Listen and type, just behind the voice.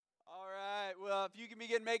Well, if you can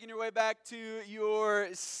begin making your way back to your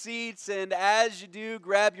seats, and as you do,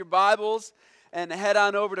 grab your Bibles and head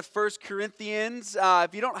on over to 1 Corinthians.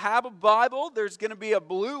 If you don't have a Bible, there's going to be a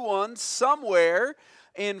blue one somewhere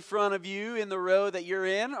in front of you in the row that you're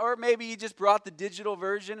in, or maybe you just brought the digital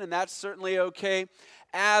version, and that's certainly okay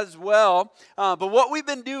as well. But what we've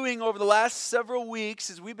been doing over the last several weeks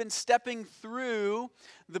is we've been stepping through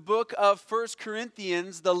the book of 1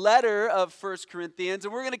 Corinthians, the letter of 1 Corinthians,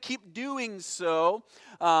 and we're going to keep doing so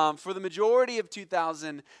for the majority of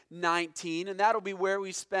 2019, and that'll be where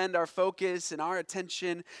we spend our focus and our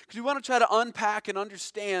attention, because we want to try to unpack and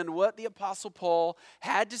understand what the Apostle Paul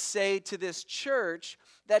had to say to this church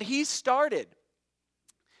that he started.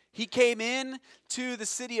 He came in to the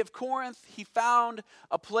city of Corinth. He found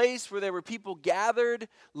a place where there were people gathered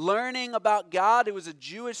learning about God. It was a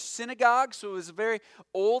Jewish synagogue, so it was a very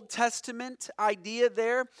Old Testament idea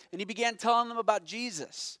there. And he began telling them about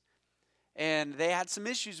Jesus. And they had some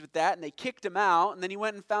issues with that, and they kicked him out. And then he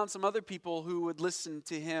went and found some other people who would listen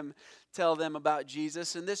to him tell them about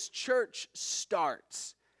Jesus. And this church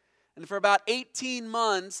starts. And for about 18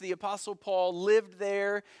 months, the Apostle Paul lived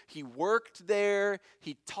there, he worked there,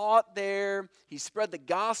 he taught there, he spread the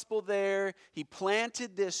gospel there, he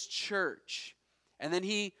planted this church. And then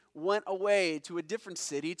he went away to a different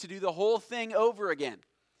city to do the whole thing over again.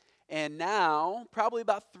 And now, probably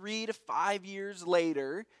about 3 to 5 years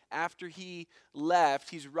later, after he left,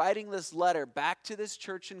 he's writing this letter back to this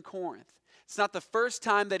church in Corinth. It's not the first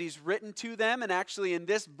time that he's written to them, and actually in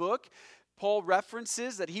this book, Paul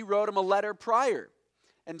references that he wrote him a letter prior.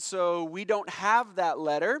 And so we don't have that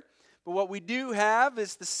letter. But what we do have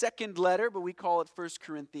is the second letter, but we call it 1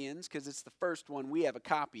 Corinthians because it's the first one we have a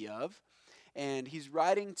copy of. And he's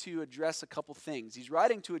writing to address a couple things. He's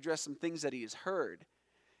writing to address some things that he has heard.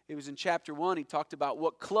 It was in chapter 1, he talked about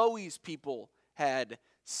what Chloe's people had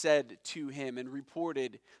said to him and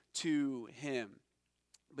reported to him.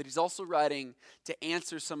 But he's also writing to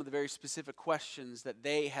answer some of the very specific questions that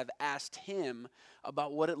they have asked him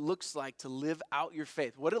about what it looks like to live out your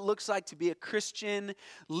faith, what it looks like to be a Christian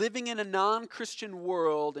living in a non-Christian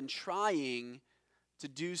world and trying to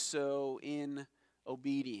do so in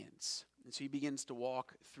obedience. And so he begins to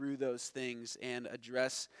walk through those things and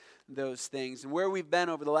address those things. And where we've been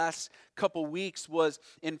over the last couple weeks was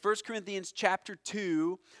in 1 Corinthians chapter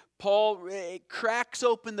 2, Paul cracks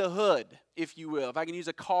open the hood, if you will. If I can use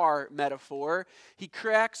a car metaphor, he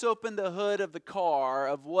cracks open the hood of the car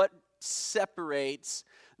of what separates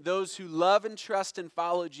those who love and trust and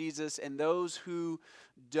follow Jesus and those who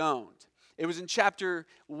don't. It was in chapter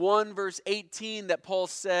 1, verse 18 that Paul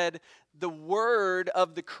said, the word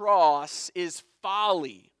of the cross is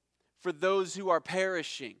folly for those who are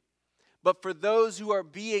perishing. But for those who are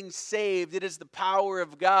being saved, it is the power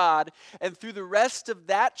of God. And through the rest of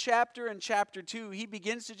that chapter and chapter 2, he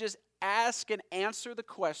begins to just ask and answer the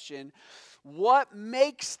question, what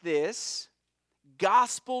makes this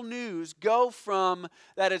gospel news go from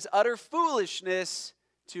that is utter foolishness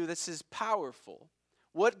to this is powerful?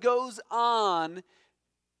 What goes on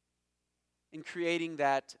in creating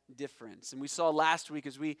that difference? And we saw last week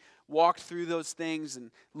as we walked through those things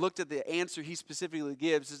and looked at the answer he specifically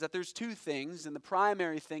gives is that there's two things, and the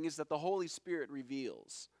primary thing is that the Holy Spirit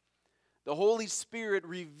reveals. The Holy Spirit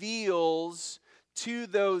reveals to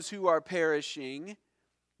those who are perishing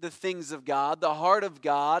the things of God, the heart of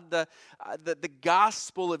God, the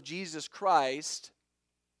gospel of Jesus Christ,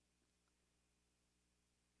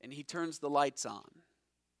 and he turns the lights on.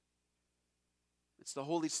 It's the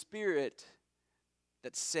Holy Spirit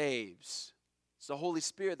that saves. It's the Holy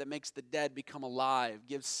Spirit that makes the dead become alive,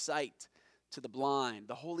 gives sight to the blind.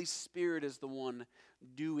 The Holy Spirit is the one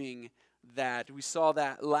doing that. We saw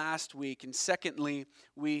that last week. And secondly,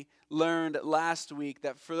 we learned last week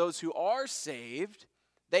that for those who are saved,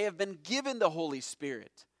 they have been given the Holy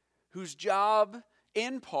Spirit, whose job,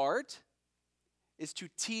 in part, is to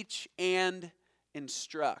teach and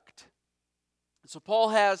instruct. So Paul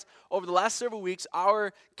has, over the last several weeks,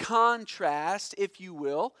 our contrast, if you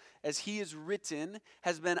will, as he is written,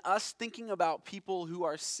 has been us thinking about people who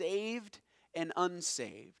are saved and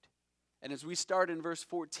unsaved. And as we start in verse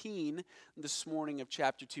 14 this morning of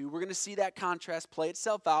chapter 2, we're going to see that contrast play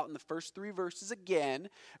itself out in the first 3 verses again.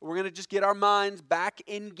 We're going to just get our minds back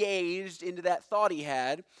engaged into that thought he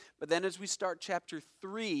had. But then as we start chapter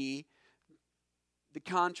 3, the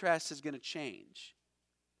contrast is going to change.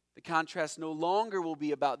 The contrast no longer will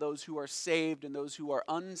be about those who are saved and those who are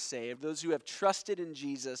unsaved, those who have trusted in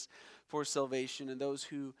Jesus for salvation and those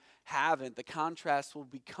who haven't. The contrast will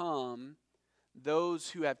become those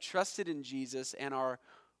who have trusted in Jesus and are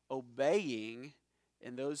obeying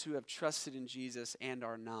and those who have trusted in Jesus and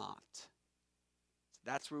are not.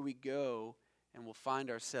 That's where we go, and we'll find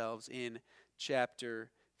ourselves in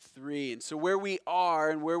chapter 3. And so where we are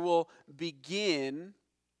and where we'll begin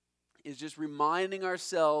is just reminding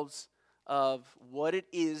ourselves of what it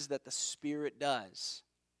is that the Spirit does,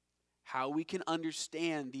 how we can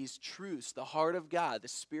understand these truths, the heart of God. The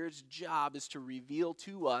Spirit's job is to reveal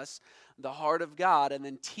to us the heart of God and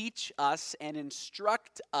then teach us and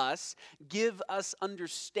instruct us, give us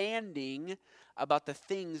understanding about the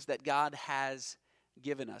things that God has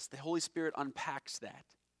given us. The Holy Spirit unpacks that.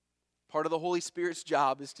 Part of the Holy Spirit's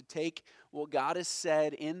job is to take what God has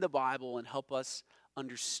said in the Bible and help us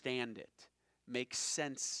understand it, make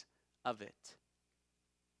sense of it.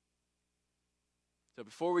 So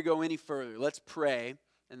before we go any further, let's pray,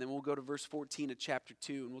 and then we'll go to verse 14 of chapter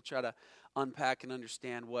 2, and we'll try to unpack and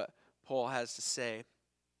understand what Paul has to say.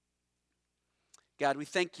 God, we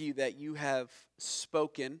thank you that you have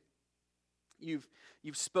spoken. You've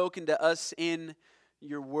spoken to us in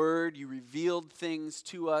your word. You revealed things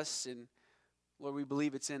to us, and Lord, we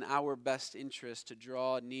believe it's in our best interest to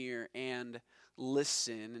draw near and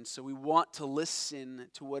listen. And so we want to listen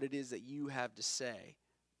to what it is that you have to say.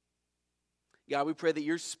 God, we pray that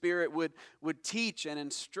your Spirit would teach and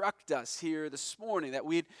instruct us here this morning, that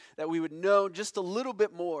we would know just a little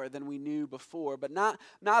bit more than we knew before, but not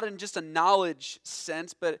in just a knowledge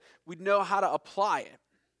sense, but we'd know how to apply it.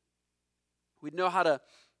 We'd know how to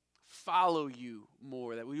follow you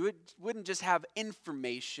more, that we wouldn't just have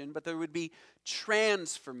information, but there would be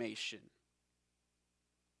transformation.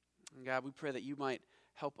 And God, we pray that you might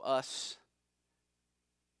help us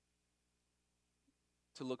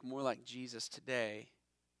to look more like Jesus today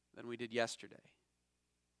than we did yesterday.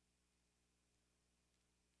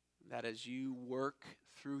 That as you work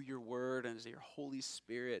through your word and as your Holy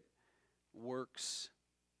Spirit works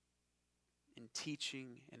in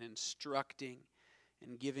teaching and instructing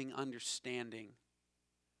and giving understanding,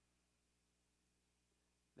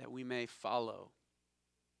 that we may follow,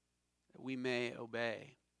 that we may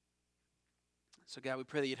obey. So God, we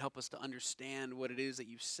pray that you'd help us to understand what it is that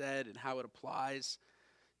you've said and how it applies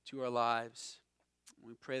to our lives.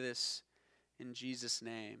 We pray this in Jesus'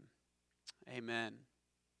 name. Amen.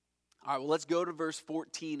 All right, well, let's go to verse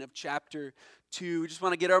 14 of chapter 2. We just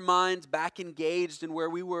want to get our minds back engaged in where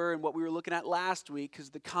we were and what we were looking at last week, because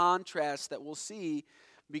the contrast that we'll see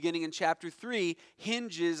beginning in chapter 3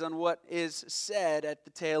 hinges on what is said at the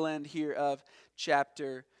tail end here of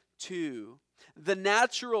chapter 2. The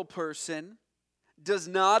natural person does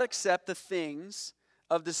not accept the things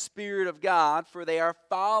of the Spirit of God, for they are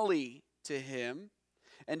folly to him,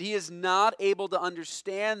 and he is not able to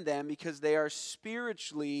understand them because they are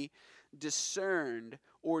spiritually discerned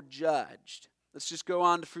or judged. Let's just go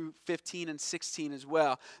on to 15 and 16 as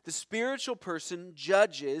well. The spiritual person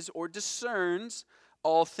judges or discerns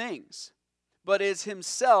all things, but is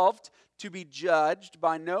himself to be judged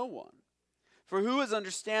by no one. For who has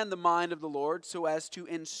understand the mind of the Lord so as to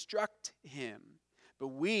instruct him? But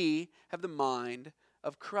we have the mind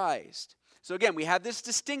of Christ. So again, we have this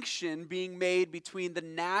distinction being made between the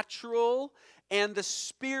natural and the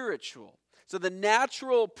spiritual. So the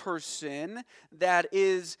natural person that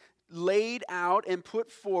is laid out and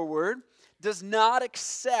put forward does not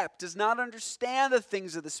accept, does not understand the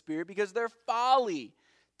things of the Spirit because they're folly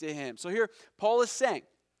to him. So here Paul is saying,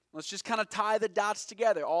 let's just kind of tie the dots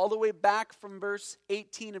together all the way back from verse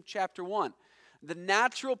 18 of chapter 1. The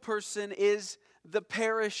natural person is the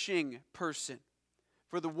perishing person.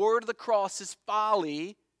 For the word of the cross is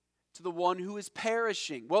folly to the one who is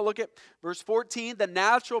perishing. Well, look at verse 14. The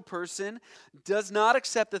natural person does not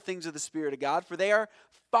accept the things of the Spirit of God, for they are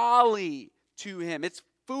folly to him. It's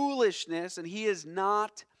foolishness, and he is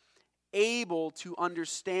not able to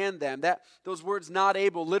understand them. Those words "not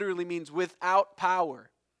able" literally means without power.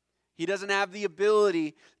 He doesn't have the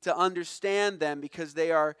ability to understand them because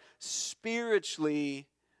they are spiritually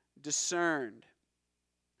discerned.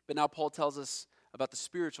 But now Paul tells us about the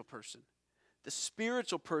spiritual person. The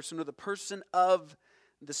spiritual person, or the person of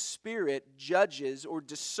the Spirit, judges or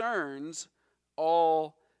discerns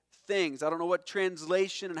all things. I don't know what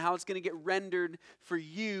translation and how it's going to get rendered for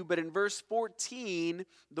you, but in verse 14,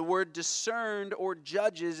 the word discerned or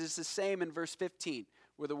judges is the same in verse 15,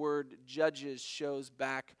 where the word judges shows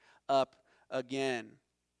back up again.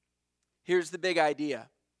 Here's the big idea.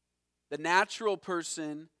 The natural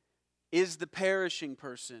person is the perishing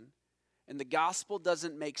person, and the gospel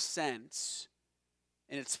doesn't make sense,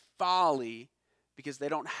 and it's folly because they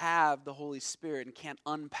don't have the Holy Spirit and can't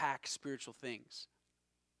unpack spiritual things.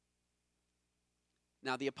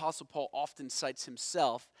 Now, the Apostle Paul often cites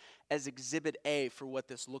himself as Exhibit A for what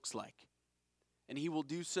this looks like. And he will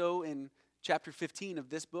do so in chapter 15 of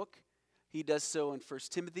this book. He does so in 1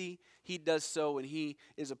 Timothy. He does so when he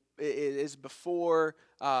is before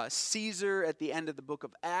Caesar at the end of the book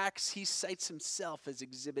of Acts. He cites himself as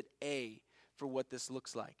Exhibit A for what this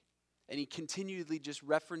looks like. And he continually just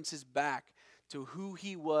references back to who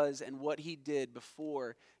he was and what he did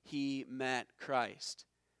before he met Christ.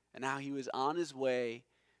 And how he was on his way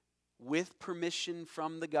with permission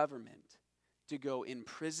from the government to go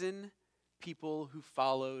imprison people who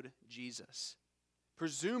followed Jesus,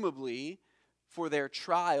 presumably for their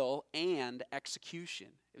trial and execution.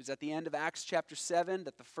 It was at the end of Acts chapter 7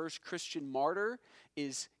 that the first Christian martyr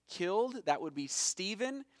is killed. That would be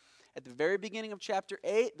Stephen. At the very beginning of chapter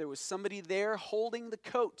 8, there was somebody there holding the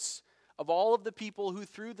coats of all of the people who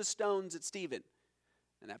threw the stones at Stephen.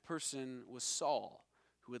 And that person was Saul,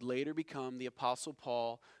 who would later become the Apostle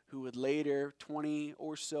Paul, who would later, 20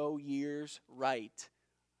 or so years, write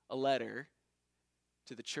a letter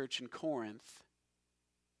to the church in Corinth.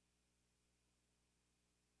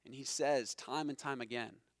 And he says time and time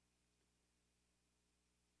again,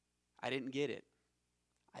 I didn't get it.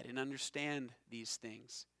 I didn't understand these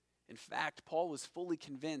things. In fact, Paul was fully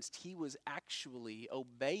convinced he was actually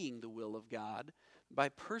obeying the will of God by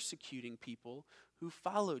persecuting people who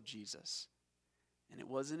followed Jesus. And it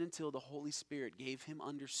wasn't until the Holy Spirit gave him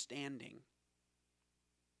understanding,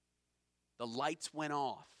 the lights went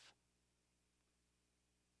off,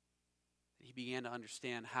 that he began to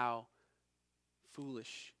understand how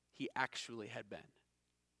foolish he actually had been.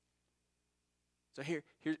 So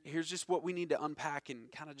here's just what we need to unpack and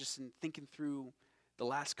kind of just in thinking through the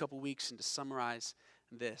last couple weeks and to summarize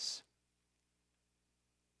this.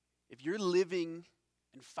 If you're living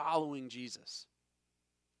and following Jesus,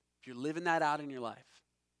 if you're living that out in your life,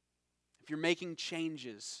 if you're making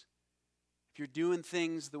changes, if you're doing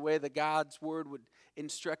things the way that God's word would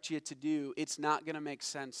instruct you to do, it's not going to make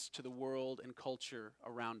sense to the world and culture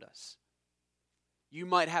around us. You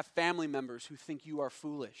might have family members who think you are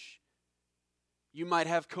foolish. You might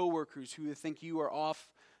have coworkers who think you are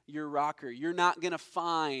off your rocker. You're not going to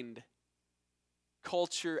find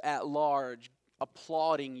culture at large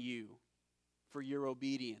applauding you for your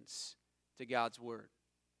obedience to God's word,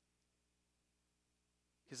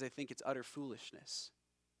 because they think it's utter foolishness.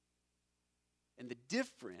 And the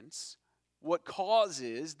difference, what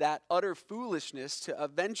causes that utter foolishness to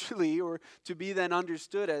eventually or to be then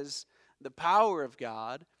understood as the power of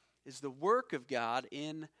God, is the work of God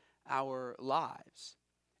in our lives.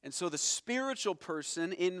 And so the spiritual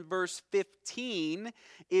person in verse 15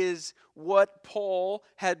 is what Paul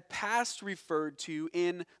had past referred to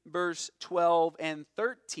in verse 12 and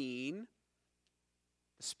 13.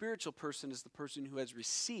 The spiritual person is the person who has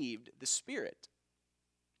received the Spirit.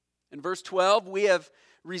 In verse 12, we have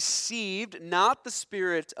received not the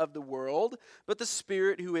spirit of the world, but the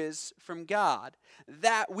Spirit who is from God,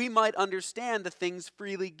 that we might understand the things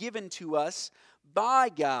freely given to us by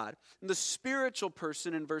God. And the spiritual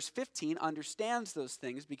person in verse 15 understands those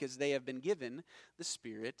things because they have been given the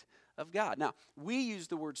Spirit of God. Now, we use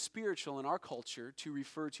the word spiritual in our culture to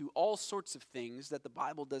refer to all sorts of things that the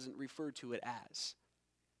Bible doesn't refer to it as.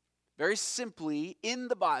 Very simply, in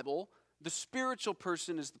the Bible, the spiritual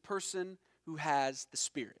person is the person who has the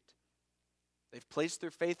Spirit. They've placed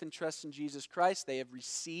their faith and trust in Jesus Christ. They have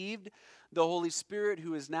received the Holy Spirit,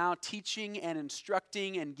 who is now teaching and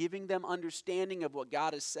instructing and giving them understanding of what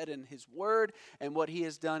God has said in His Word and what He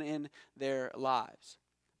has done in their lives.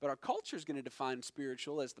 But our culture is going to define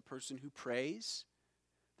spiritual as the person who prays,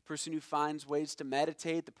 the person who finds ways to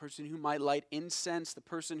meditate, the person who might light incense, the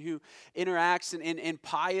person who interacts in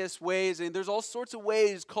pious ways. And there's all sorts of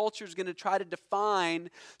ways culture is going to try to define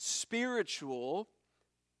spiritual.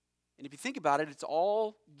 And if you think about it, it's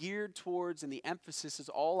all geared towards, and the emphasis is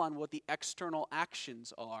all on what the external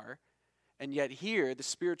actions are. And yet here, the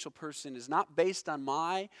spiritual person is not based on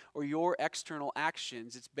my or your external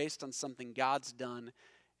actions. It's based on something God's done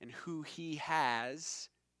and who He has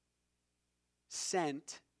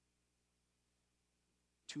sent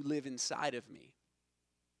to live inside of me.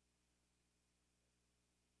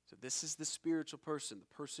 So this is the spiritual person,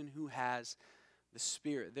 the person who has the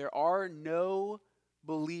Spirit. There are no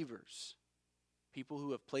believers, people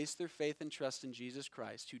who have placed their faith and trust in Jesus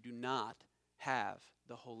Christ, who do not have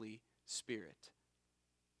the Holy Spirit.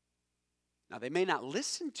 Now, they may not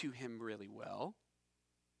listen to Him really well,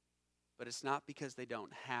 but it's not because they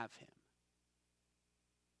don't have Him.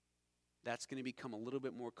 That's going to become a little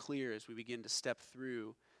bit more clear as we begin to step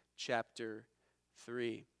through chapter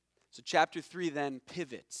 3. So chapter 3 then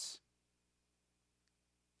pivots.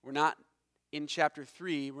 We're not in chapter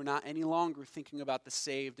 3, we're not any longer thinking about the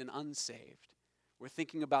saved and unsaved. We're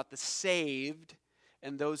thinking about the saved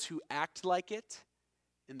and those who act like it,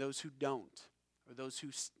 and those who don't, or those who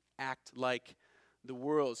act like the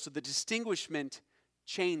world. So the distinguishment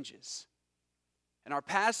changes. And our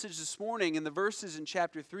passage this morning, in the verses in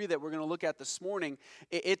chapter 3 that we're going to look at this morning,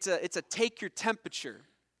 it's a take your temperature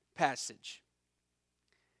passage.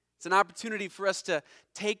 It's an opportunity for us to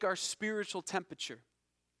take our spiritual temperature.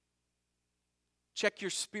 Check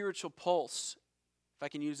your spiritual pulse, if I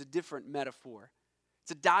can use a different metaphor.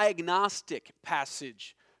 It's a diagnostic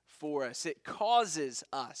passage for us. It causes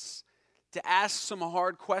us to ask some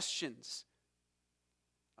hard questions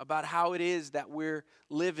about how it is that we're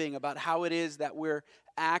living, about how it is that we're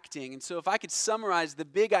acting. And so if I could summarize the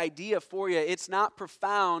big idea for you, it's not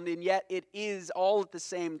profound, and yet it is all at the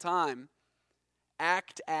same time.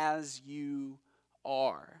 Act as you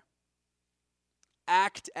are.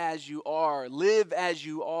 Act as you are. Live as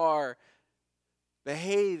you are.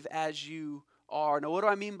 Behave as you are. Now, what do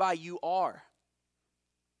I mean by you are?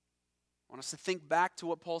 I want us to think back to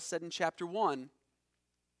what Paul said in chapter 1.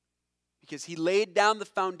 Because he laid down the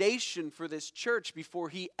foundation for this church before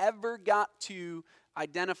he ever got to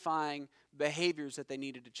identifying behaviors that they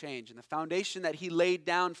needed to change. And the foundation that he laid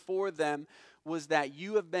down for them was that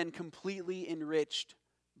you have been completely enriched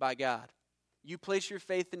by God. You place your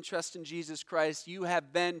faith and trust in Jesus Christ, you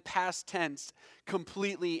have been, past tense,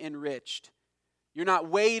 completely enriched. You're not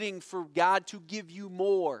waiting for God to give you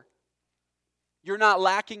more. You're not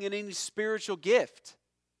lacking in any spiritual gift.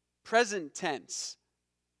 Present tense.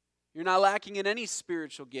 You're not lacking in any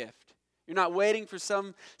spiritual gift. You're not waiting for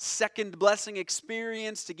some second blessing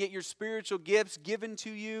experience to get your spiritual gifts given to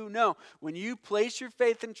you. No, when you place your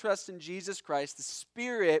faith and trust in Jesus Christ, the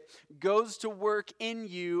Spirit goes to work in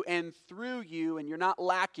you and through you, and you're not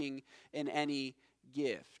lacking in any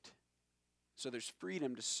gift. So there's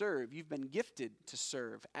freedom to serve. You've been gifted to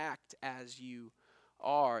serve. Act as you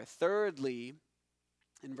are. Thirdly,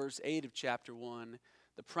 in verse 8 of chapter 1,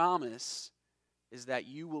 the promise is that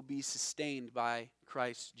you will be sustained by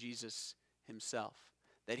Christ Jesus himself.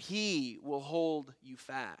 That he will hold you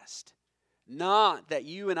fast. Not that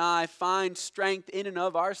you and I find strength in and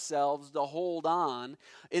of ourselves to hold on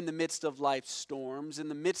in the midst of life's storms, in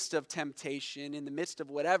the midst of temptation, in the midst of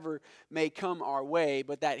whatever may come our way,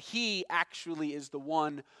 but that he actually is the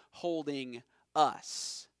one holding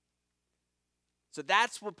us. So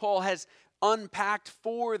that's what Paul has unpacked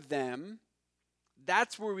for them.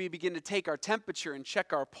 That's where we begin to take our temperature and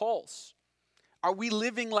check our pulse. Are we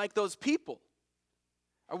living like those people?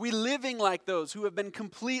 Are we living like those who have been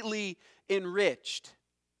completely enriched?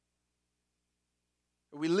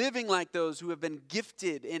 Are we living like those who have been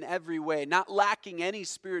gifted in every way, not lacking any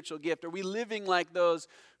spiritual gift? Are we living like those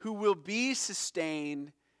who will be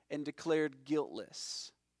sustained and declared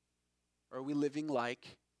guiltless? Or are we living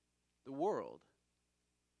like the world?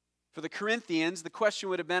 For the Corinthians, the question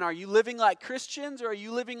would have been, are you living like Christians or are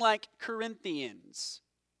you living like Corinthians?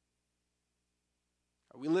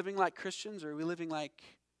 Are we living like Christians or are we living like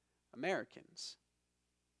Americans?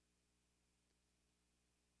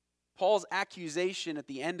 Paul's accusation at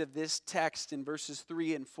the end of this text in verses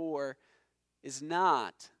 3 and 4 is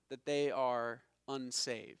not that they are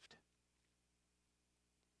unsaved.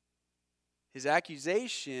 His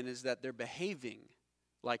accusation is that they're behaving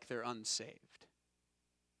like they're unsaved.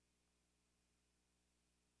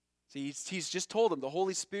 See, he's just told them the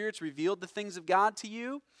Holy Spirit's revealed the things of God to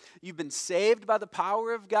you. You've been saved by the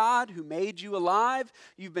power of God who made you alive.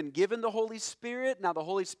 You've been given the Holy Spirit. Now the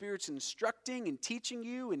Holy Spirit's instructing and teaching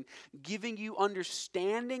you and giving you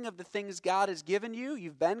understanding of the things God has given you.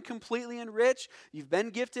 You've been completely enriched. You've been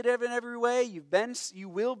gifted in every way. You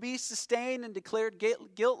will be sustained and declared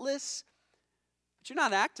guiltless. But you're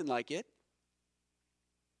not acting like it.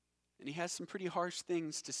 And he has some pretty harsh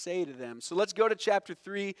things to say to them. So let's go to chapter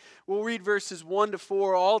 3. We'll read verses 1 to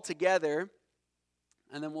 4 all together.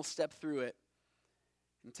 And then we'll step through it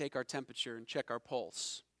and take our temperature and check our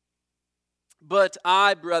pulse. But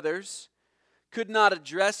I, brothers, could not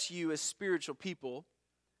address you as spiritual people,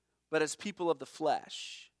 but as people of the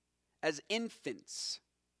flesh, as infants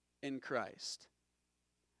in Christ.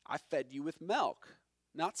 I fed you with milk,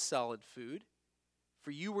 not solid food, for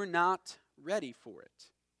you were not ready for it.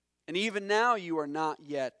 And even now you are not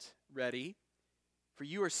yet ready, for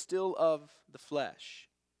you are still of the flesh.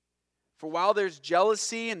 For while there's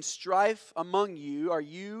jealousy and strife among you, are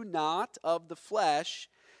you not of the flesh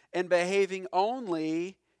and behaving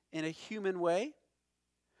only in a human way?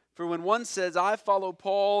 For when one says, I follow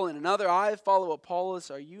Paul, and another, I follow Apollos,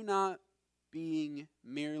 are you not being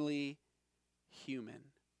merely human?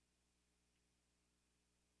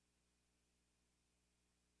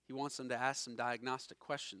 He wants them to ask some diagnostic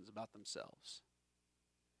questions about themselves.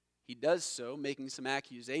 He does so, making some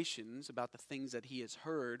accusations about the things that he has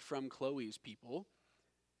heard from Chloe's people.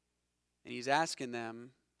 And he's asking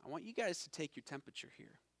them, I want you guys to take your temperature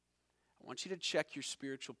here. I want you to check your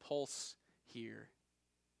spiritual pulse here.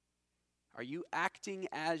 Are you acting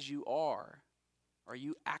as you are? Are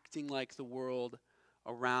you acting like the world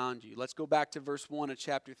around you? Let's go back to verse 1 of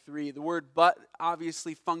chapter 3. The word but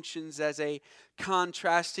obviously functions as a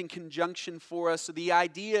contrasting conjunction for us. So the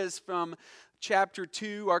ideas from chapter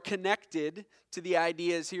 2 are connected to the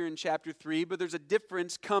ideas here in chapter 3, but there's a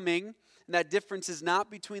difference coming. And that difference is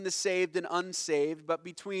not between the saved and unsaved, but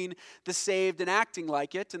between the saved and acting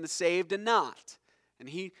like it and the saved and not. And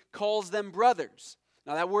he calls them brothers.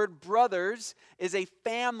 Now that word brothers is a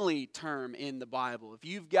family term in the Bible. If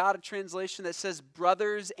you've got a translation that says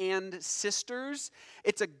brothers and sisters,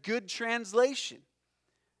 it's a good translation.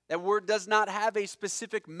 That word does not have a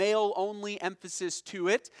specific male-only emphasis to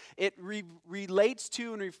it. It relates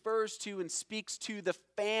to and refers to and speaks to the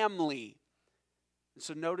family.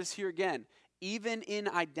 So notice here again, even in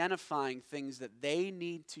identifying things that they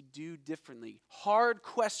need to do differently, hard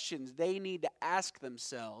questions they need to ask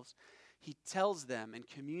themselves, he tells them and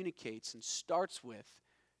communicates and starts with,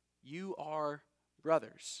 you are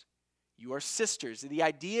brothers. You are sisters. The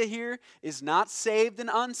idea here is not saved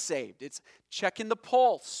and unsaved. It's checking the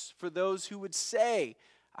pulse for those who would say,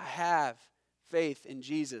 I have faith in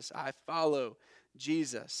Jesus. I follow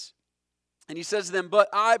Jesus. And he says to them, but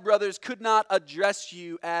I, brothers, could not address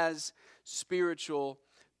you as spiritual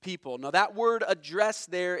people. Now that word address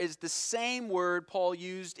there is the same word Paul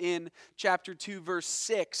used in chapter 2, verse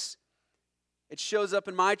 6. It shows up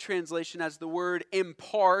in my translation as the word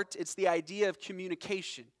impart. It's the idea of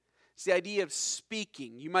communication. It's the idea of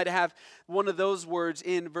speaking. You might have one of those words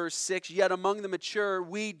in verse 6. Yet among the mature,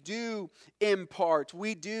 we do impart.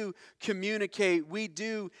 We do communicate. We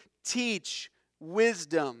do teach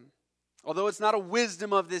wisdom. Although it's not a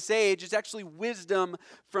wisdom of this age, it's actually wisdom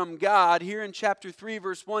from God. Here in chapter 3,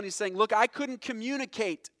 verse 1, he's saying, look, I couldn't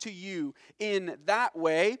communicate to you in that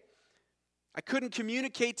way. I couldn't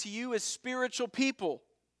communicate to you as spiritual people,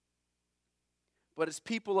 but as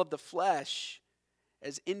people of the flesh,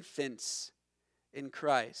 as infants in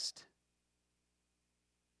Christ.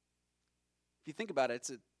 If you think about it, it's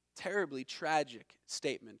a terribly tragic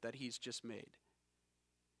statement that he's just made.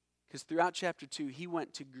 Because throughout chapter 2, he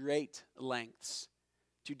went to great lengths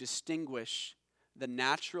to distinguish the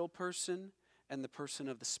natural person and the person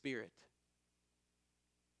of the Spirit.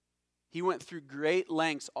 He went through great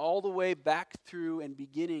lengths all the way back through and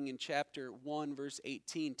beginning in chapter 1, verse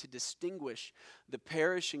 18, to distinguish the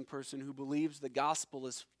perishing person who believes the gospel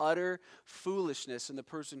is utter foolishness and the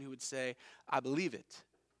person who would say, I believe it.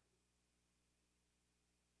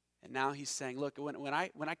 And now he's saying, look, when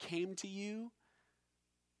I came to you,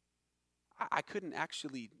 I couldn't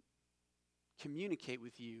actually communicate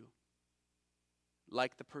with you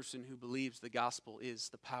like the person who believes the gospel is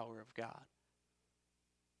the power of God.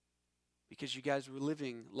 Because you guys were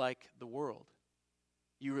living like the world.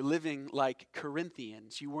 You were living like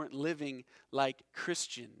Corinthians. You weren't living like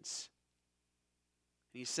Christians.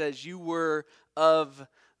 And he says you were of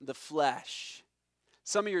the flesh.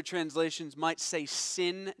 Some of your translations might say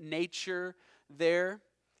sin nature there.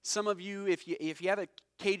 Some of you, if you have a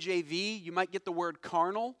KJV, you might get the word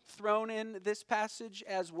carnal thrown in this passage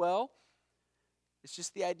as well. It's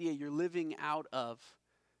just the idea you're living out of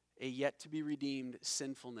a yet-to-be-redeemed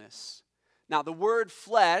sinfulness. Now, the word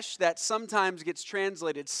flesh that sometimes gets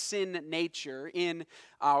translated sin nature in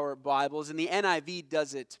our Bibles, and the NIV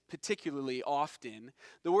does it particularly often.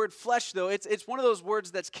 The word flesh, though, it's one of those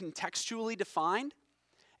words that's contextually defined.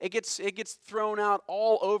 It gets thrown out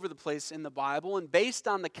all over the place in the Bible, and based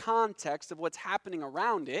on the context of what's happening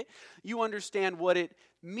around it, you understand what it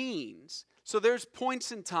means. So there's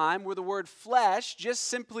points in time where the word flesh just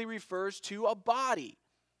simply refers to a body.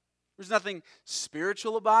 There's nothing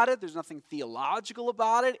spiritual about it. There's nothing theological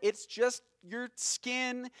about it. It's just your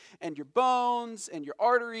skin and your bones and your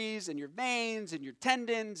arteries and your veins and your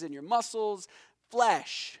tendons and your muscles.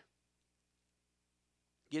 Flesh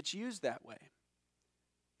gets used that way.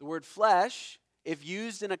 The word flesh, if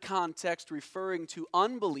used in a context referring to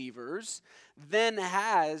unbelievers, then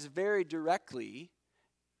has very directly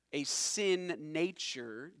a sin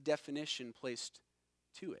nature definition placed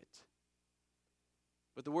to it.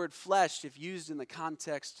 But the word flesh, if used in the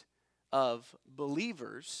context of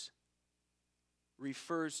believers,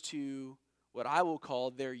 refers to what I will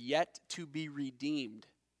call their yet to be redeemed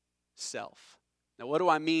self. Now, what do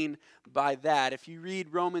I mean by that? If you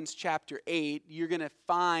read Romans chapter 8, you're going to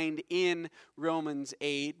find in Romans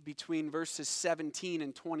 8, between verses 17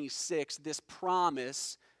 and 26, this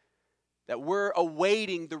promise that we're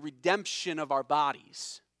awaiting the redemption of our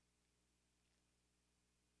bodies.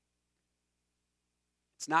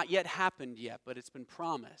 It's not yet happened yet, but it's been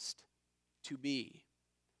promised to be.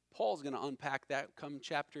 Paul's going to unpack that come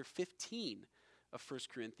chapter 15 of 1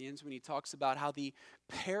 Corinthians when he talks about how the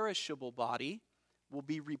perishable body will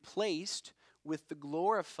be replaced with the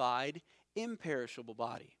glorified, imperishable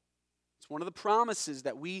body. It's one of the promises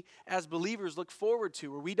that we as believers look forward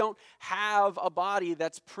to, where we don't have a body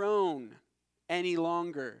that's prone any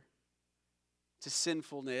longer to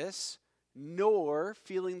sinfulness, nor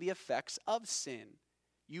feeling the effects of sin.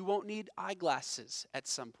 You won't need eyeglasses at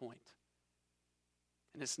some point.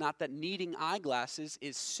 And it's not that needing eyeglasses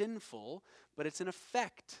is sinful, but it's an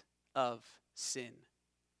effect of sin.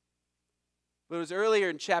 But it was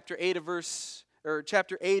earlier in chapter 8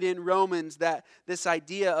 in Romans that this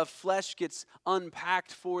idea of flesh gets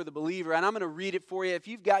unpacked for the believer. And I'm going to read it for you. If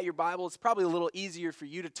you've got your Bible, it's probably a little easier for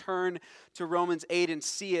you to turn to Romans 8 and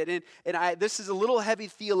see it. This is a little heavy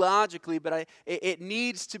theologically, but it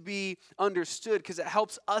needs to be understood because it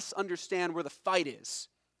helps us understand where the fight is.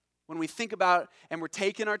 When we think about and we're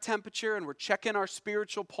taking our temperature and we're checking our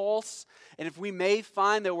spiritual pulse, and if we may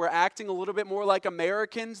find that we're acting a little bit more like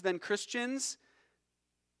Americans than Christians,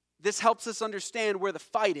 this helps us understand where the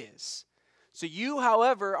fight is. So you,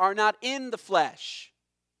 however, are not in the flesh,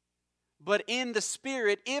 but in the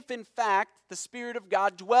Spirit, if in fact the Spirit of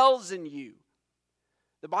God dwells in you.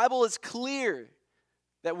 The Bible is clear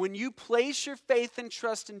that when you place your faith and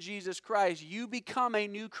trust in Jesus Christ, you become a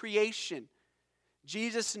new creation.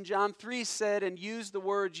 Jesus in John 3 said and used the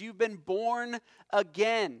words, "You've been born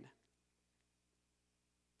again."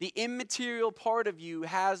 The immaterial part of you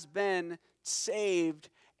has been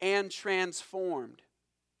saved and transformed.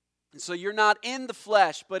 And so you're not in the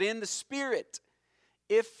flesh, but in the Spirit,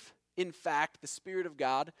 if in fact the Spirit of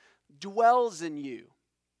God dwells in you.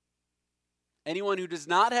 Anyone who does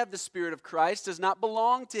not have the Spirit of Christ does not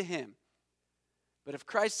belong to him. But if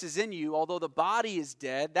Christ is in you, although the body is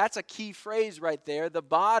dead, that's a key phrase right there. The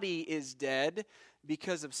body is dead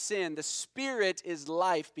because of sin. The Spirit is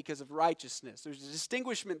life because of righteousness. There's a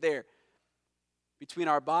distinguishment there between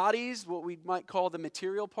our bodies, what we might call the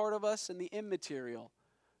material part of us, and the immaterial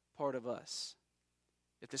part of us.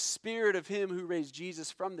 If the Spirit of Him who raised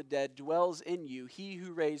Jesus from the dead dwells in you, He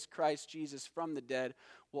who raised Christ Jesus from the dead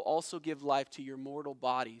will also give life to your mortal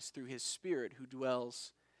bodies through His Spirit who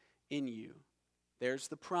dwells in you. There's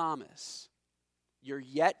the promise. Your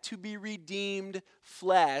yet to be redeemed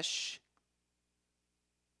flesh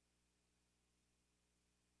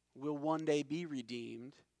will one day be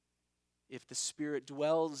redeemed if the Spirit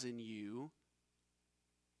dwells in you.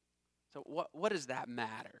 So what does that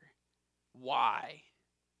matter? Why?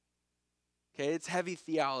 Okay, it's heavy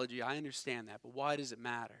theology. I understand that. But why does it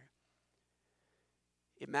matter?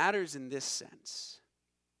 It matters in this sense.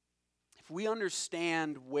 If we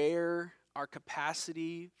understand where our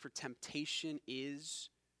capacity for temptation is,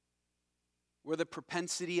 where the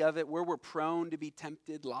propensity of it, where we're prone to be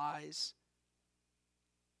tempted lies,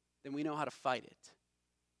 then we know how to fight it.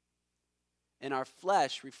 And our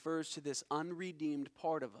flesh refers to this unredeemed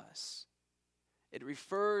part of us. It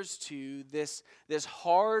refers to this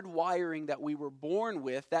hard wiring that we were born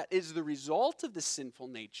with that is the result of the sinful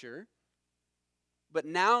nature, but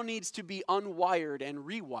now needs to be unwired and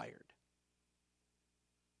rewired.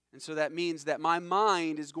 And so that means that my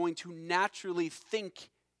mind is going to naturally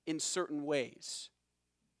think in certain ways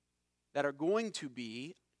that are going to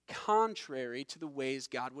be contrary to the ways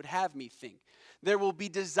God would have me think. There will be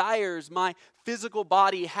desires my physical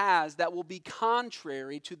body has that will be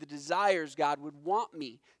contrary to the desires God would want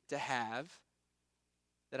me to have,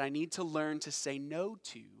 that I need to learn to say no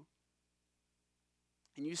to.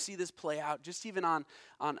 And you see this play out just even on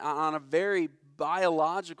a very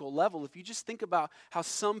biological level. If you just think about how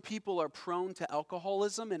some people are prone to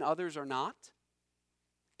alcoholism and others are not,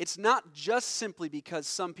 it's not just simply because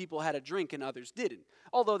some people had a drink and others didn't,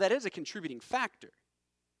 although that is a contributing factor.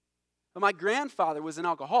 But my grandfather was an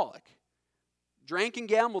alcoholic, drank and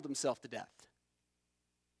gambled himself to death.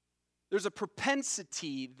 There's a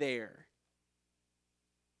propensity there.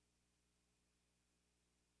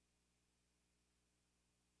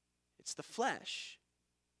 It's the flesh.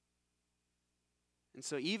 And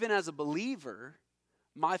so even as a believer,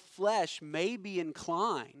 my flesh may be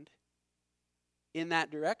inclined in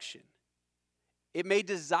that direction. It may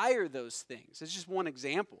desire those things. It's just one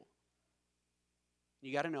example.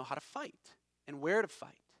 You got to know how to fight and where to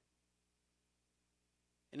fight.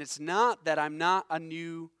 And it's not that I'm not a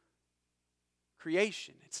new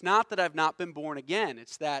creation. It's not that I've not been born again.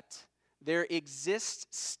 It's that there exists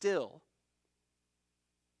still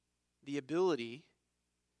the ability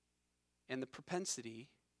and the propensity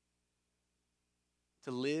to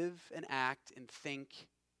live and act and think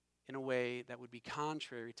in a way that would be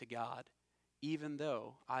contrary to God, even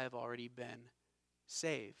though I have already been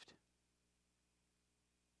saved.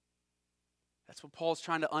 That's what Paul's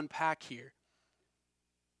trying to unpack here.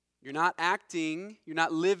 You're not acting, you're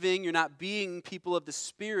not living, you're not being people of the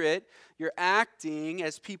Spirit. You're acting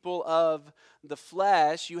as people of the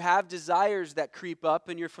flesh. You have desires that creep up,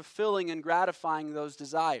 and you're fulfilling and gratifying those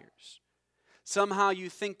desires. Somehow you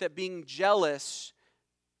think that being jealous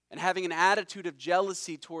and having an attitude of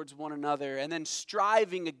jealousy towards one another and then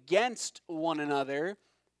striving against one another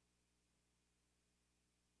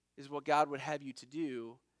is what God would have you to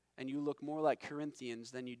do, and you look more like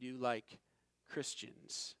Corinthians than you do like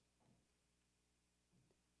Christians.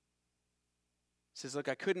 He says, look,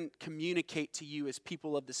 I couldn't communicate to you as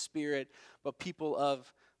people of the Spirit, but people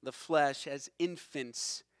of the flesh, as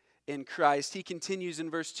infants in Christ. He continues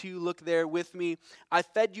in verse 2, look there with me. I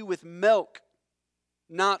fed you with milk,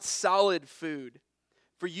 not solid food,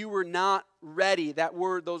 for you were not ready. That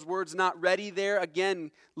word, those words not ready there,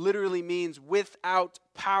 again, literally means without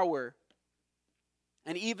power.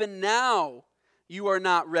 And even now you are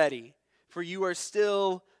not ready, for you are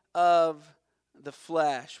still of the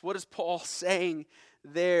flesh. What is Paul saying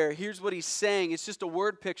there? Here's what he's saying. It's just a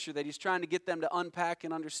word picture that he's trying to get them to unpack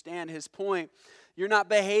and understand his point. You're not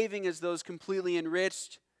behaving as those completely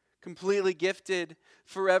enriched, completely gifted,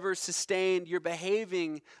 forever sustained. You're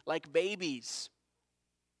behaving like babies.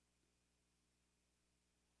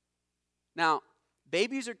 Now,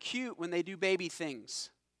 babies are cute when they do baby things.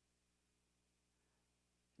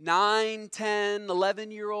 9, 10,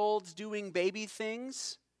 11-year-olds doing baby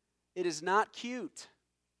things, it is not cute.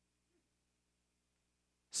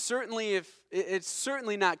 It's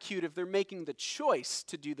certainly not cute if they're making the choice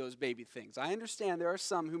to do those baby things. I understand there are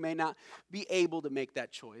some who may not be able to make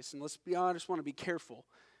that choice. And let's be honest, I just want to be careful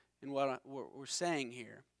in what we're saying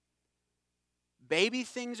here. Baby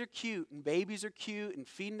things are cute, and babies are cute, and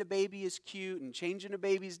feeding a baby is cute, and changing a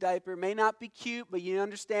baby's diaper may not be cute, but you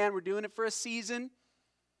understand we're doing it for a season.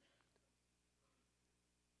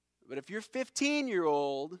 But if you're a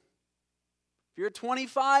 15-year-old, if you're a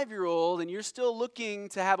 25-year-old and you're still looking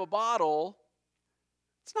to have a bottle,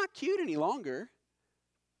 it's not cute any longer.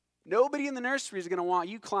 Nobody in the nursery is going to want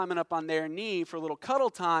you climbing up on their knee for a little cuddle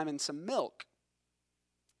time and some milk.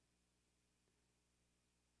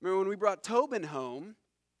 Remember when we brought Tobin home,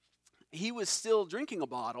 he was still drinking a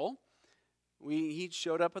bottle. He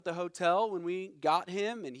showed up at the hotel when we got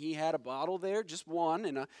him, and he had a bottle there, just one,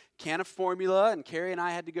 and a can of formula, and Carrie and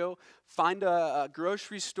I had to go find a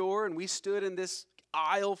grocery store, and we stood in this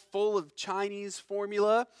aisle full of Chinese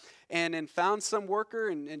formula and found some worker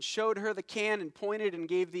and showed her the can and pointed and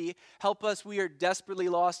gave the help us, we are desperately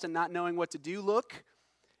lost and not knowing what to do look.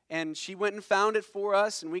 And she went and found it for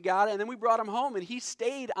us, and we got it, and then we brought him home, and he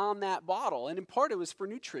stayed on that bottle. And in part, it was for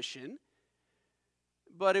nutrition,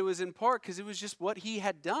 but it was in part because it was just what he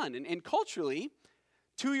had done. And culturally,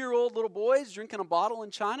 2-year-old little boys drinking a bottle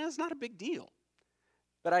in China is not a big deal.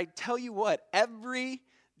 But I tell you what, every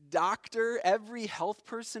doctor, every health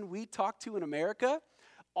person we talk to in America,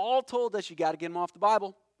 all told us you got to get them off the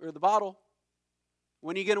Bible or the bottle.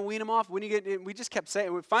 When are you going to wean them off? We just kept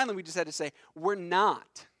saying, finally we just had to say, we're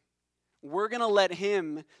not. We're going to let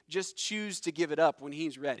him just choose to give it up when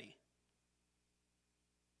he's ready.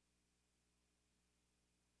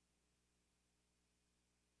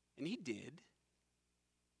 And he did.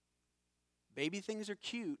 Baby things are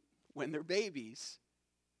cute when they're babies.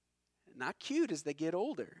 Not cute as they get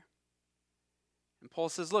older. And Paul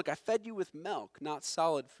says, look, I fed you with milk, not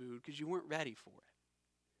solid food, because you weren't ready for it.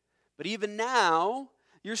 But even now,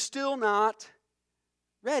 you're still not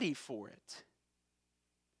ready for it.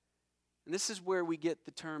 And this is where we get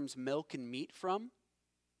the terms milk and meat from.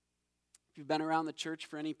 If you've been around the church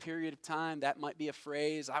for any period of time, that might be a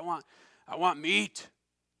phrase, I want meat.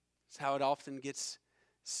 That's how it often gets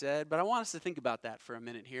said. But I want us to think about that for a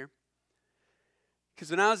minute here.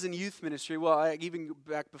 Because when I was in youth ministry, even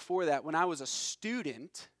back before that, when I was a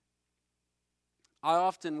student, I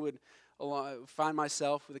often would find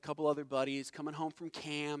myself with a couple other buddies coming home from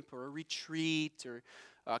camp or a retreat or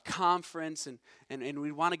a conference, and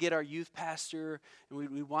we'd want to get our youth pastor, and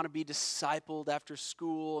we'd want to be discipled after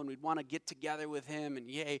school, and we'd want to get together with him, and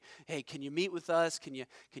hey, can you meet with us? Can you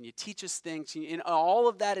teach us things? And all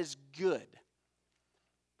of that is good.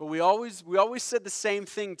 But we always said the same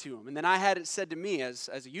thing to him, and then I had it said to me as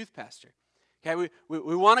a youth pastor. Okay,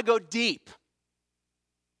 we want to go deep.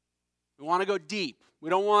 We want to go deep.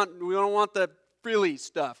 We don't want the frilly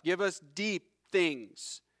stuff. Give us deep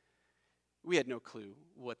things. We had no clue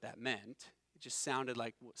what that meant. It just sounded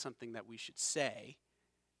like something that we should say.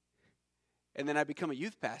 And then I become a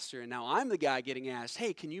youth pastor, and now I'm the guy getting asked,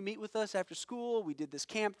 hey, can you meet with us after school? We did this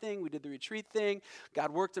camp thing. We did the retreat thing.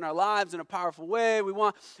 God worked in our lives in a powerful way. We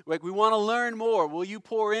want to learn more. Will you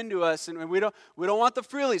pour into us? And we don't want the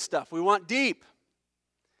frilly stuff. We want deep.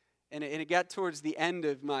 And it got towards the end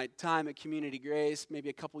of my time at Community Grace, maybe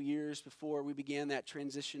a couple years before we began that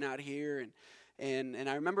transition out here. And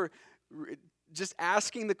I remember just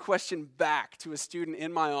asking the question back to a student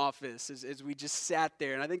in my office as we just sat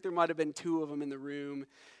there. And I think there might have been 2 of them in the room.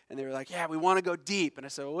 And they were like, yeah, we want to go deep. And I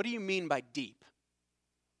said, well, what do you mean by deep?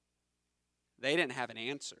 They didn't have an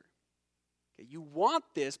answer. Okay, you want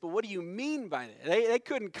this, but what do you mean by that? They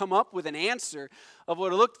couldn't come up with an answer of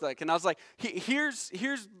what it looked like. And I was like, here's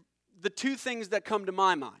the 2 things that come to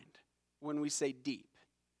my mind when we say deep.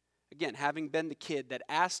 Again, having been the kid that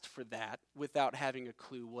asked for that without having a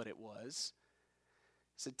clue what it was.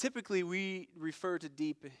 So typically we refer to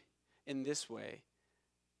deep in this way.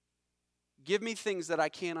 Give me things that I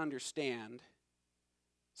can't understand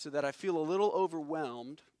so that I feel a little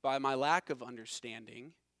overwhelmed by my lack of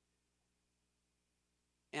understanding,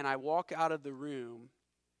 and I walk out of the room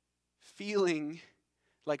feeling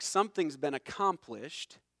like something's been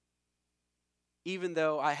accomplished, even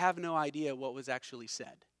though I have no idea what was actually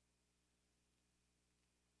said.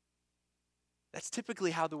 That's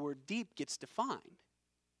typically how the word deep gets defined.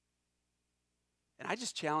 And I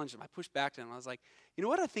just challenged him. I pushed back to him. I was like, you know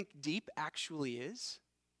what I think deep actually is?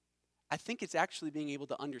 I think it's actually being able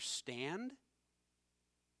to understand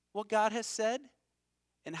what God has said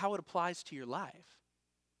and how it applies to your life.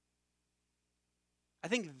 I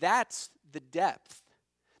think that's the depth.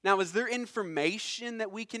 Now, is there information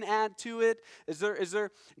that we can add to it? Is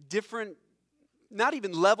there different, not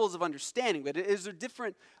even levels of understanding, but is there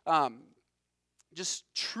different just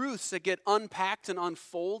truths that get unpacked and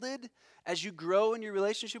unfolded as you grow in your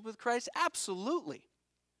relationship with Christ? Absolutely.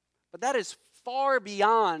 But that is far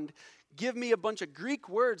beyond, give me a bunch of Greek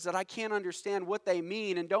words that I can't understand what they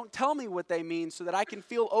mean, and don't tell me what they mean so that I can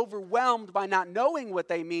feel overwhelmed by not knowing what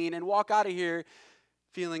they mean and walk out of here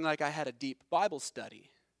feeling like I had a deep Bible study.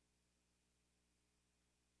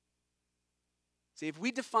 See, if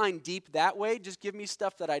we define deep that way, just give me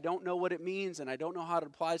stuff that I don't know what it means and I don't know how it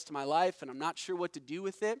applies to my life and I'm not sure what to do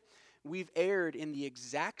with it, we've erred in the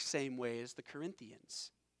exact same way as the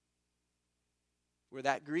Corinthians. Where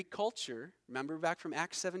that Greek culture, remember back from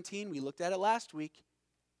Acts 17, we looked at it last week,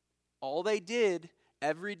 all they did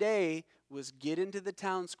every day was get into the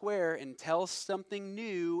town square and tell something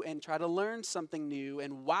new and try to learn something new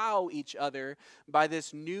and wow each other by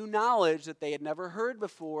this new knowledge that they had never heard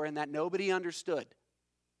before and that nobody understood.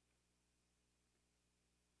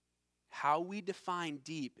 How we define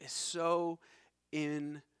deep is so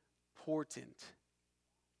important.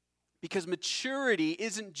 Because maturity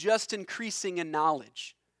isn't just increasing in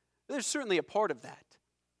knowledge. There's certainly a part of that.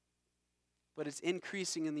 But it's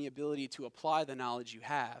increasing in the ability to apply the knowledge you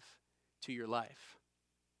have to your life.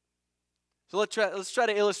 So let's try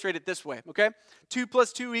to illustrate it this way, okay? 2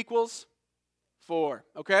 + 2 = 4,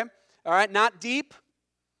 okay? All right, not deep.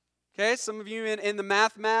 Okay, some of you in the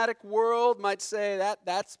mathematic world might say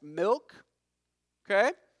that's milk.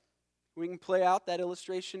 Okay? We can play out that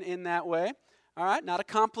illustration in that way. All right, not a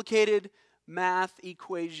complicated math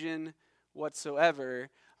equation whatsoever.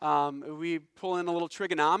 We pull in a little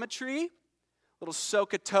trigonometry, a little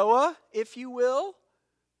SOHCAHTOA, if you will.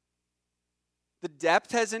 The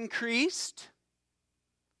depth has increased.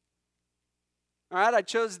 All right, I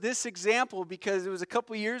chose this example because it was a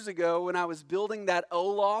couple years ago when I was building that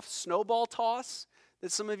Olaf snowball toss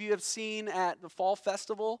that some of you have seen at the Fall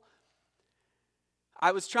Festival.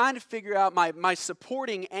 I was trying to figure out my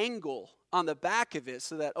supporting angle on the back of it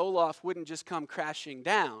so that Olaf wouldn't just come crashing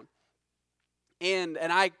down. And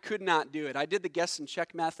I could not do it. I did the guess and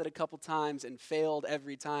check method a couple times and failed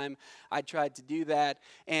every time I tried to do that.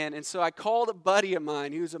 And so I called a buddy of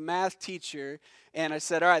mine who's a math teacher, and I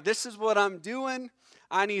said, all right, this is what I'm doing.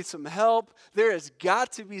 I need some help. There has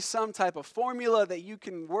got to be some type of formula that you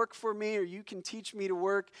can work for me or you can teach me to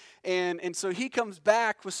work. And so he comes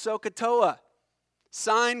back with SOHCAHTOA.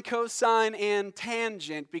 Sine, cosine, and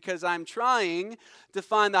tangent, because I'm trying to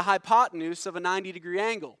find the hypotenuse of a 90-degree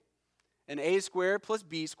angle. And a squared plus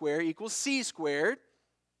b squared = c squared.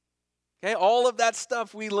 Okay, all of that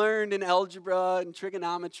stuff we learned in algebra and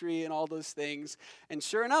trigonometry and all those things. And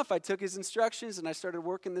sure enough, I took his instructions and I started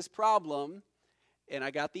working this problem, and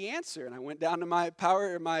I got the answer. And I went down to my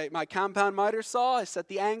compound miter saw. I set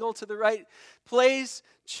the angle to the right place,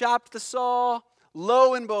 chopped the saw.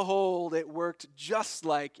 Lo and behold, it worked just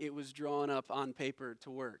like it was drawn up on paper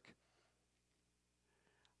to work.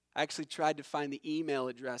 I actually tried to find the email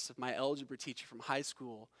address of my algebra teacher from high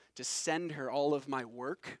school to send her all of my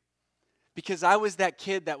work, because I was that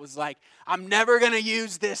kid that was like, I'm never going to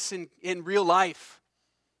use this in real life,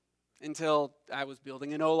 until I was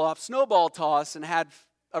building an Olaf snowball toss and had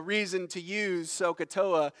a reason to use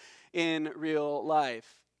SOHCAHTOA in real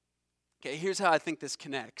life. Okay, here's how I think this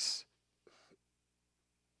connects.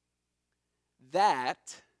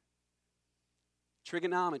 That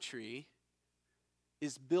trigonometry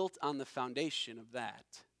is built on the foundation of that.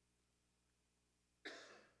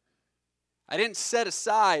 I didn't set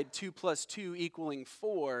aside 2 plus 2 equaling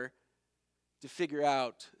 4 to figure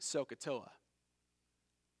out SOHCAHTOA.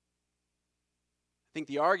 I think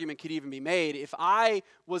the argument could even be made, if I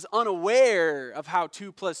was unaware of how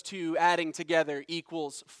 2 plus 2 adding together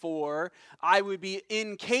equals 4, I would be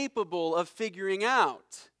incapable of figuring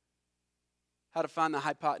out how to find the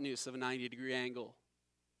hypotenuse of a 90-degree angle.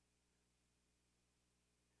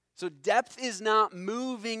 So depth is not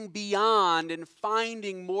moving beyond and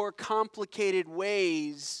finding more complicated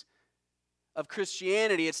ways of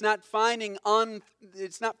Christianity. It's not finding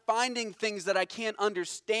things that I can't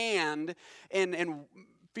understand and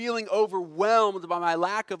feeling overwhelmed by my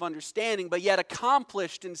lack of understanding, but yet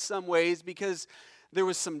accomplished in some ways because there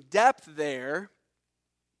was some depth there.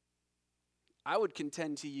 I would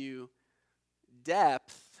contend to you,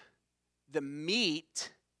 depth, the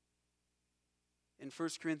meat in 1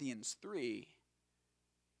 Corinthians 3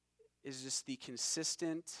 is just the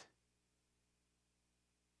consistent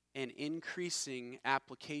and increasing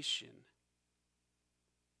application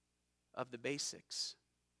of the basics.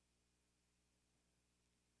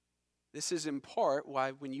 This is in part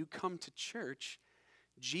why when you come to church,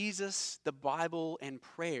 Jesus, the Bible, and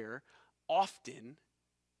prayer often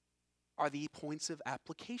are the points of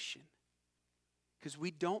application, because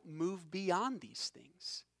we don't move beyond these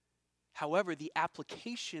things. However, the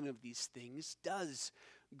application of these things does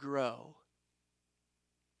grow.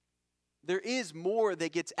 There is more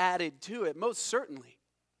that gets added to it, most certainly.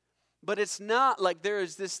 But it's not like there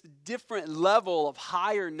is this different level of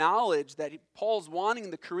higher knowledge that Paul's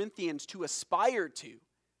wanting the Corinthians to aspire to.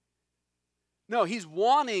 No, he's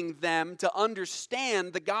wanting them to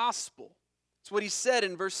understand the gospel. It's what he said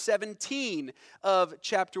in verse 17 of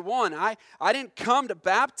chapter 1. I didn't come to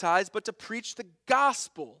baptize, but to preach the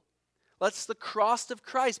gospel. Let the cross of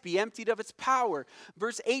Christ be emptied of its power.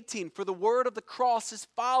 Verse 18, for the word of the cross is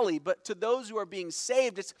folly, but to those who are being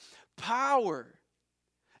saved, it's power.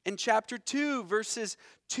 In chapter 2, verses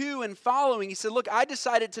 2 and following, he said, look, I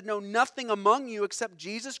decided to know nothing among you except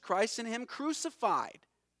Jesus Christ and him crucified.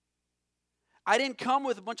 I didn't come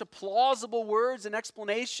with a bunch of plausible words and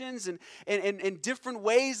explanations and different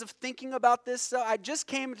ways of thinking about this. So I just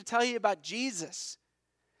came to tell you about Jesus.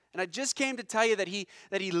 And I just came to tell you that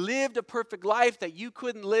he lived a perfect life that you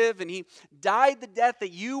couldn't live, and he died the death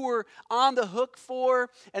that you were on the hook for,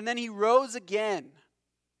 and then he rose again.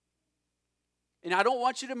 And I don't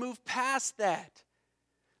want you to move past that.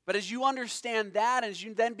 But as you understand that, as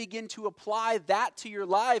you then begin to apply that to your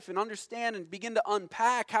life and understand and begin to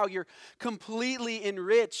unpack how you're completely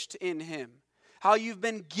enriched in him, how you've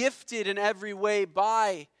been gifted in every way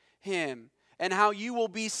by him, and how you will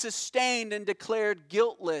be sustained and declared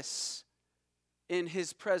guiltless in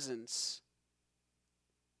his presence,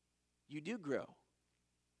 you do grow.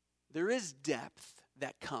 There is depth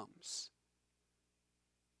that comes.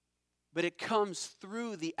 But it comes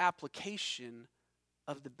through the application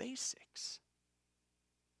of the basics.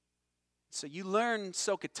 So you learn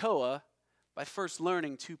SOHCAHTOA by first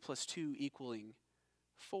learning 2 plus 2 equaling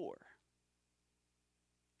 4.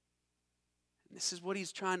 This is what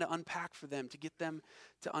he's trying to unpack for them, to get them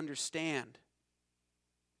to understand.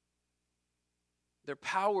 Their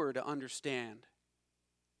power to understand.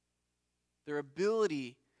 Their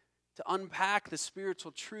ability to unpack the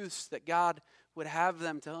spiritual truths that God would have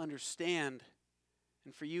them to understand.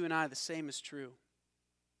 And for you and I, the same is true.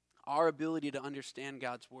 Our ability to understand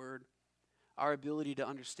God's word, our ability to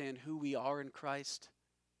understand who we are in Christ,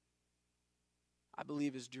 I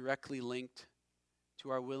believe is directly linked to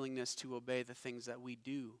our willingness to obey the things that we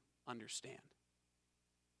do understand.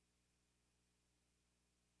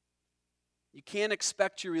 You can't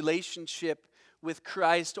expect your relationship with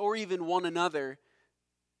Christ or even one another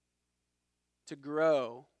to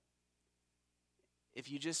grow if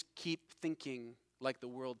you just keep thinking like the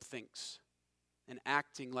world thinks and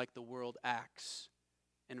acting like the world acts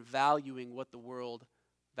and valuing what the world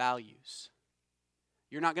values.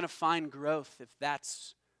 You're not going to find growth if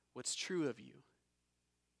that's what's true of you.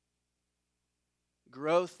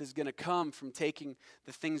 Growth is going to come from taking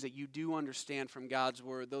the things that you do understand from God's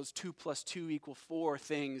word, those 2 + 2 = 4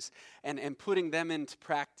 things, and putting them into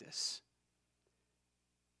practice.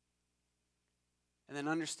 And then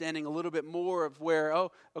understanding a little bit more of where,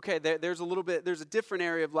 there's a different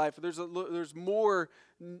area of life. There's more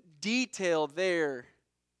detail there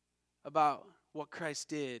about what Christ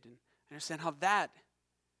did, and understand how that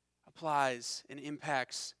applies and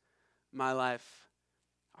impacts my life.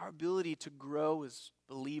 Our ability to grow as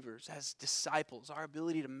believers, as disciples, our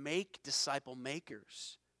ability to make disciple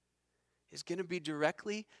makers is going to be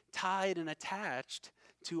directly tied and attached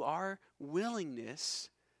to our willingness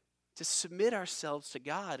to submit ourselves to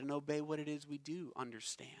God and obey what it is we do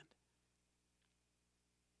understand.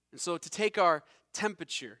 And so to take our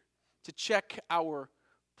temperature, to check our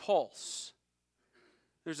pulse,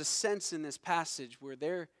 there's a sense in this passage where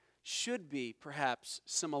there should be perhaps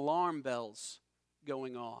some alarm bells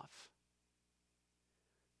going off.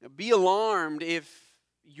 Now, be alarmed if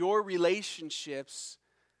your relationships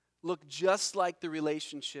look just like the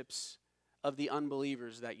relationships of the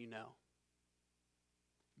unbelievers that you know.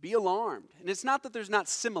 Be alarmed. And it's not that there's not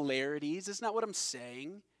similarities. It's not what I'm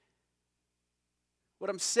saying. What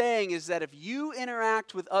I'm saying is that if you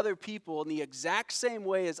interact with other people in the exact same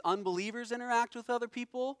way as unbelievers interact with other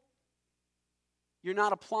people, you're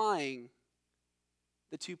not applying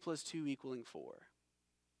the 2 + 2 = 4.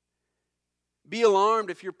 Be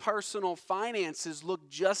alarmed if your personal finances look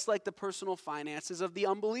just like the personal finances of the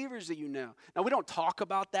unbelievers that you know. Now, we don't talk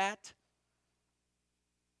about that.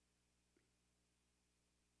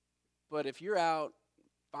 But if you're out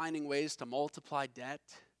finding ways to multiply debt,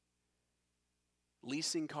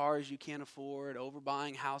 leasing cars you can't afford,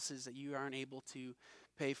 overbuying houses that you aren't able to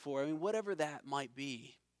pay for, whatever that might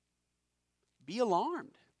be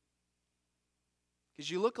alarmed.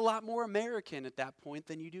 Because you look a lot more American at that point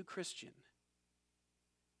than you do Christian.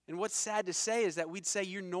 And what's sad to say is that we'd say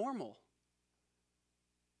you're normal.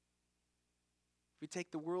 If we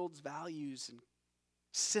take the world's values and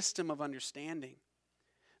system of understanding.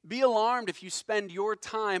 Be alarmed if you spend your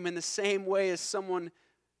time in the same way as someone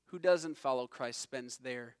who doesn't follow Christ spends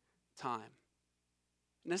their time.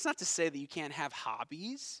 And that's not to say that you can't have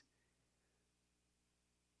hobbies.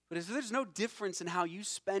 But if there's no difference in how you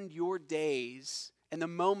spend your days and the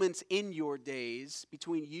moments in your days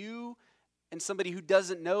between you and somebody who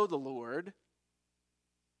doesn't know the Lord,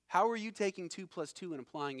 how are you taking 2 + 2 and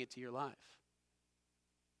applying it to your life?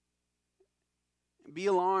 Be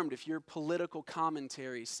alarmed if your political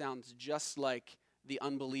commentary sounds just like the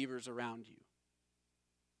unbelievers around you.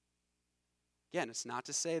 Again, it's not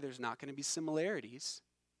to say there's not going to be similarities.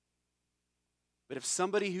 But if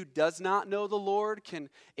somebody who does not know the Lord can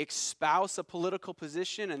espouse a political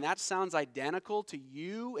position and that sounds identical to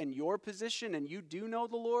you and your position and you do know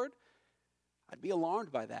the Lord, I'd be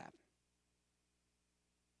alarmed by that.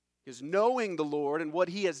 Because knowing the Lord and what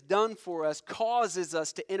He has done for us causes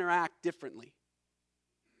us to interact differently.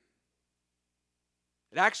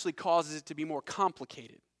 It actually causes it to be more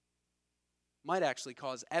complicated. Might actually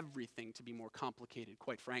cause everything to be more complicated,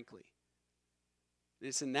 quite frankly.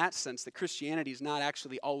 It's in that sense that Christianity is not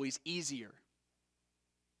actually always easier.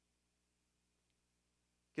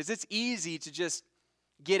 Because it's easy to just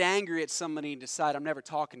get angry at somebody and decide I'm never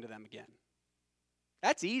talking to them again.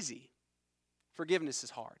 That's easy. Forgiveness is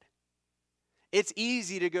hard. It's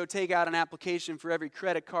easy to go take out an application for every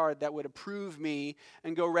credit card that would approve me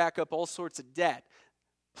and go rack up all sorts of debt.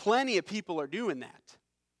 Plenty of people are doing that.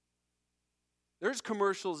 There's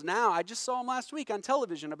commercials now, I just saw them last week on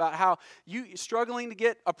television about how you struggling to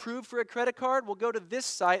get approved for a credit card, well, go to this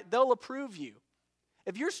site, they'll approve you.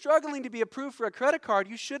 If you're struggling to be approved for a credit card,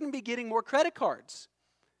 you shouldn't be getting more credit cards.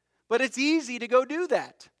 But it's easy to go do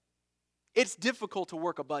that. It's difficult to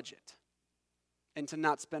work a budget and to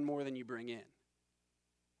not spend more than you bring in.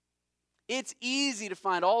 It's easy to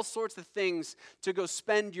find all sorts of things to go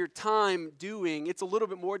spend your time doing. It's a little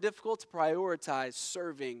bit more difficult to prioritize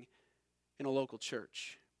serving in a local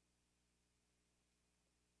church.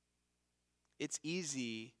 It's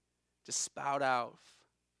easy to spout out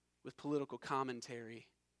with political commentary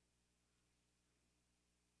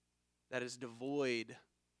that is devoid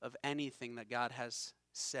of anything that God has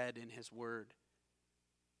said in His Word.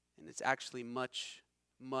 And it's actually much,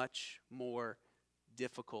 much more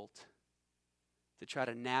difficult to try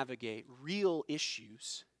to navigate real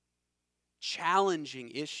issues,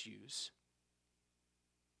 challenging issues,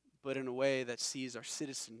 but in a way that sees our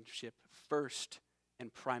citizenship first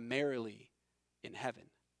and primarily in heaven.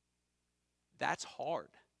 That's hard.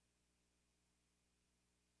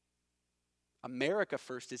 America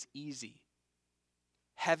first is easy.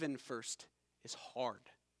 Heaven first is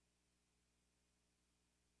hard.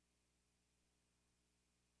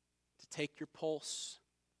 take your pulse,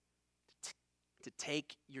 to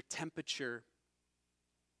take your temperature.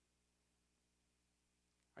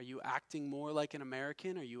 Are you acting more like an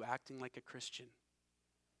American, or are you acting like a Christian?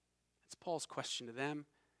 That's Paul's question to them.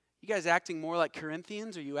 You guys acting more like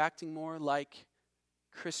Corinthians, or are you acting more like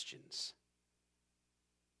Christians?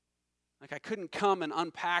 Like, I couldn't come and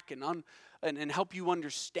unpack and help you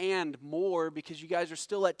understand more because you guys are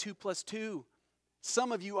still at 2 + 2.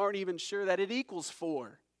 Some of you aren't even sure that it equals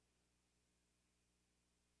 4.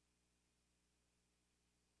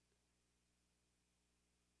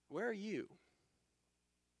 Where are you?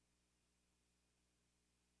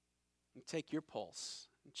 You take your pulse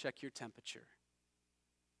and check your temperature.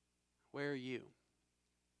 Where are you?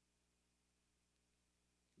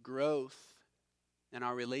 Growth in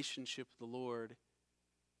our relationship with the Lord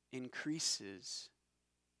increases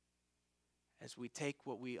as we take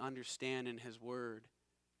what we understand in His Word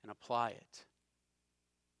and apply it.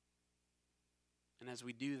 And as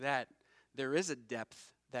we do that, there is a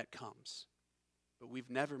depth that comes, but we've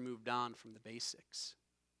never moved on from the basics.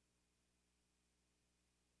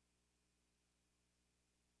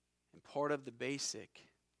 And part of the basic,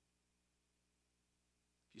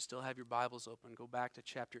 if you still have your Bibles open, go back to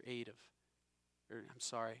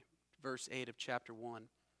verse 8 of chapter 1.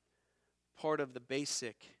 Part of the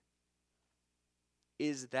basic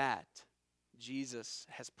is that Jesus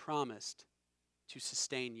has promised to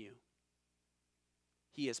sustain you.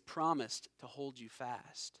 He has promised to hold you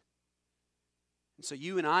fast. And so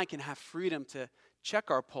you and I can have freedom to check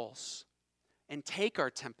our pulse and take our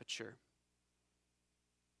temperature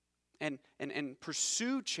and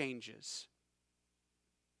pursue changes,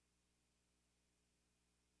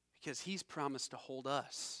 because He's promised to hold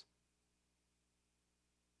us.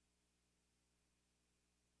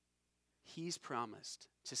 He's promised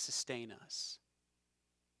to sustain us.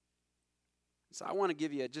 So I want to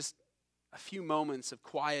give you just a few moments of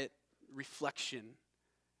quiet reflection,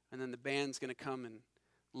 and then the band's going to come and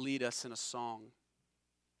lead us in a song.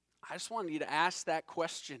 I just wanted you to ask that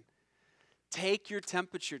question. Take your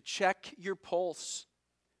temperature. Check your pulse.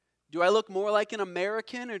 Do I look more like an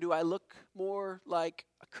American, or do I look more like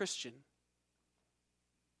a Christian?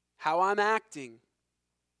 How I'm acting,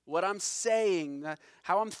 what I'm saying,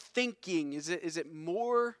 how I'm thinking, is it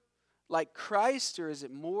more like Christ, or is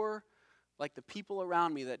it more like the people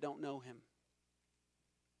around me that don't know Him?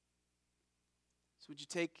 So would you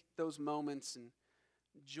take those moments and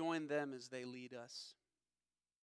join them as they lead us?